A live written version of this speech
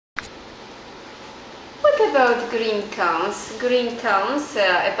about green tones? Green tones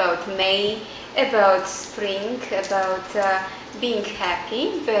about May, about spring, about being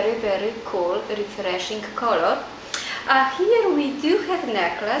happy. Very, very cool, refreshing color. Here we do have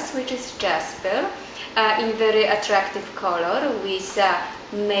necklace, which is Jasper, in very attractive color with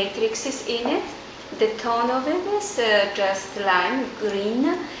matrices in it. The tone of it is just lime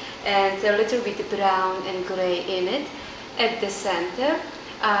green and a little bit brown and gray in it. At the center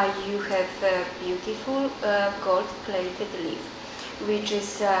you have a beautiful gold-plated leaf, which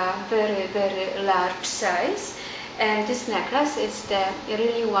is very, very large size, and this necklace is the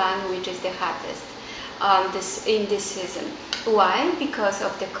really one which is the hottest in this season. Why? Because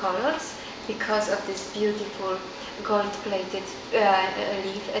of the colors, because of this beautiful gold-plated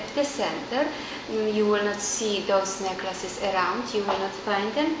leaf at the center. You will not see those necklaces around, you will not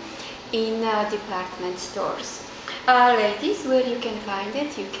find them in department stores. Ladies, where you can find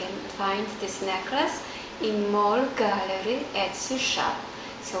it? You can find this necklace in Molgallery Etsy shop.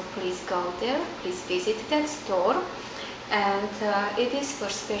 So please go there, please visit that store. And it is for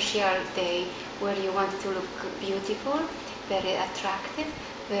special day where you want to look beautiful, very attractive,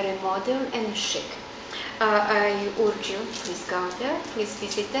 very modern and chic. I urge you, please go there, please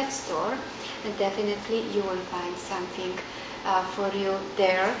visit that store, and definitely you will find something for you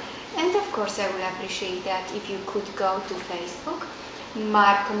there. And of course I will appreciate that if you could go to Facebook,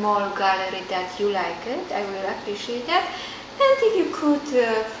 mark Molgallery that you like it, I will appreciate that. And if you could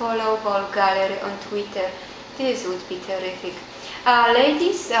follow Molgallery on Twitter, this would be terrific.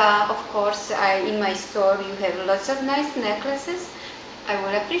 Ladies, of course, in my store you have lots of nice necklaces. I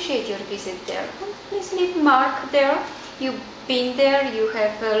will appreciate your visit there. Please leave mark there. You've been there, you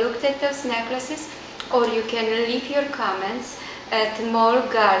have looked at those necklaces, or you can leave your comments at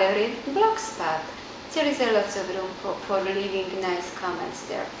Molgallery blogspot. There is a lot of room for leaving nice comments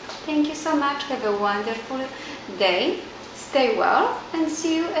there. Thank you so much. Have a wonderful day. Stay well and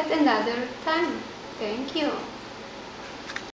see you at another time. Thank you.